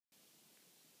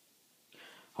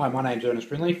Hi, my name's Ernest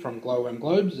Brindley from Glowworm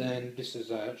Globes, and this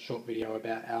is a short video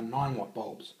about our 9-watt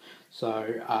bulbs. So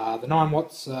the 9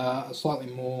 watts are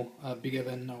slightly more bigger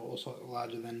than, or slightly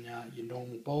larger than your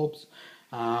normal bulbs.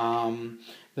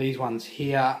 These ones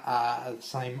here are the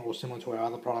same or similar to our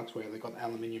other products, where they've got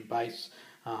aluminium base,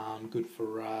 good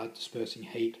for dispersing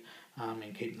heat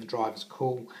and keeping the drivers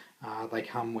cool. They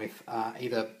come with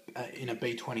either in a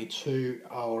B22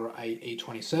 or a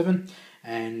E27,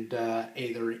 and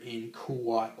either in cool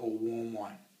white or warm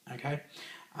white. Okay,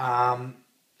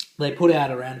 they put out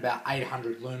around about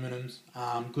 800 luminums,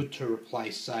 good to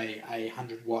replace, say, a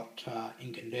 100-watt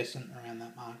incandescent around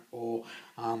that mark, or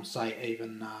say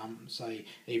even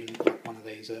like one of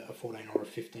these, a 14 or a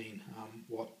 15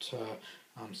 watt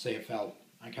CFL.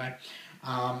 Okay,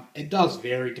 it does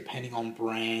vary depending on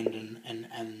brand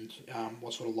and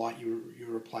what sort of light you're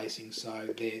replacing. So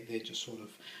they're just sort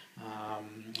of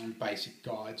basic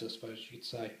guides, I suppose you could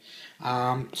say.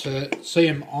 To see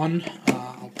them on,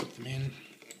 I'll put them in.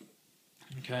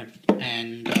 Okay,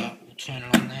 and we'll turn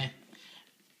it on there.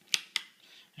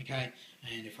 Okay,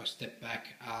 and if I step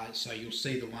back, so you'll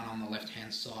see the one on the left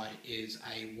hand side is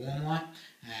a warm light,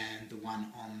 and the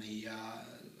one on the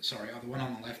the one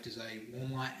on the left is a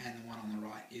warm light, and the one on the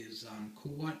right is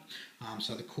cool light.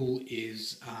 So the cool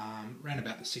is around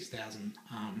about the 6,000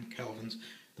 kelvins.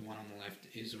 The one on the left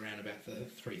is around about the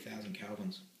 3,000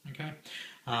 kelvins. Okay,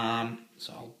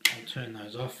 so I'll turn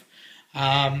those off.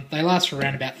 They last for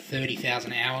around about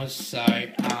 30,000 hours. So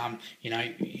you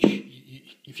know,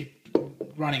 if you're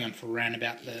running them for around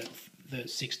about the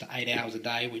 6 to 8 hours a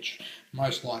day, which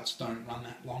most lights don't run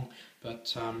that long,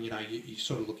 but you know, you're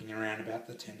sort of looking around about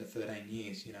the 10 to 13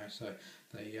 years. You know, so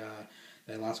they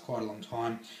last quite a long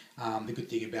time. The good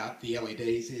thing about the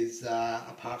LEDs is,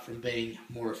 apart from being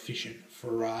more efficient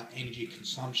for energy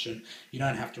consumption, you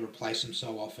don't have to replace them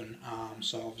so often.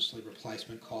 So obviously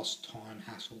replacement cost, time,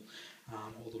 hassle,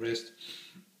 all the rest.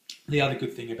 The other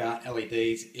good thing about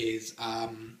LEDs is,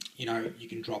 you know, you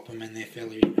can drop them and they're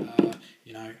fairly,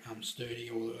 you know, sturdy,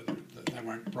 or they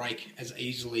won't break as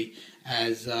easily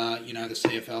as, you know, the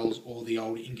CFLs or the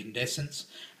old incandescents.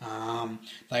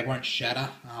 They won't shatter,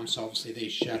 so obviously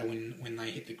these shatter when they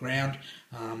hit the ground.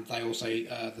 They also,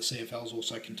 the CFLs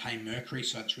also contain mercury,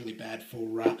 so it's really bad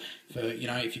for you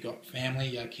know, if you've got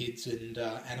family, kids and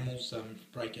animals,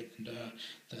 break it and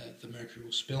the mercury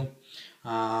will spill.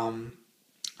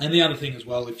 And the other thing as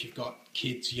well, if you've got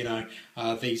kids, you know,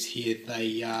 these here,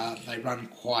 they run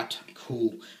quite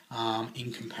cool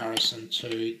in comparison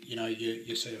to, you know,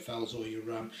 your CFLs or your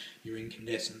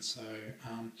incandescents. So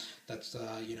that's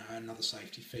you know, another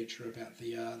safety feature about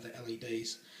the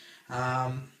LEDs.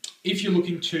 If you're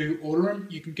looking to order them,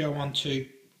 you can go onto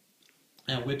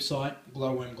our website,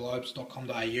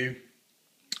 glowwormglobes.com.au.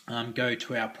 Go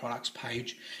to our products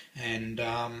page, and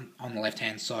on the left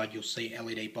hand side you'll see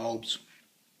LED bulbs,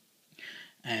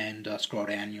 and scroll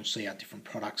down, you'll see our different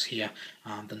products here.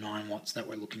 The 9 watts that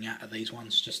we're looking at are these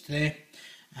ones just there.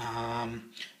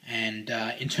 And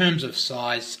in terms of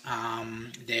size,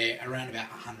 they're around about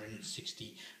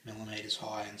 160 millimeters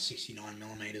high and 69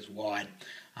 millimeters wide.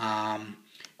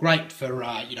 Great for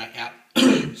you know, out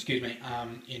excuse me,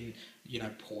 in, you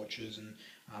know, porches and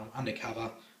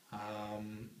undercover.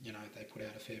 You know, they put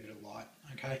out a fair bit of light.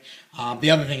 Okay.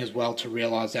 The other thing as well to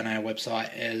realise on our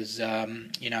website is,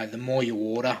 you know, the more you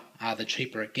order, the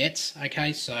cheaper it gets.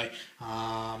 Okay. So,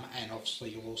 and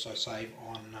obviously you'll also save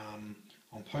on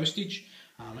postage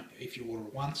if you order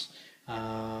once.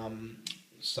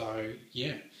 So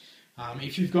yeah.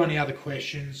 If you've got any other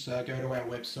questions, go to our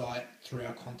website through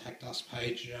our Contact Us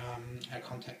page. Our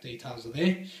contact details are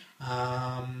there.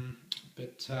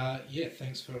 Yeah,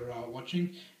 thanks for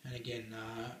watching. And again,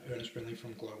 Ernest Brindley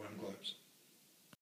from Glowworm Globes.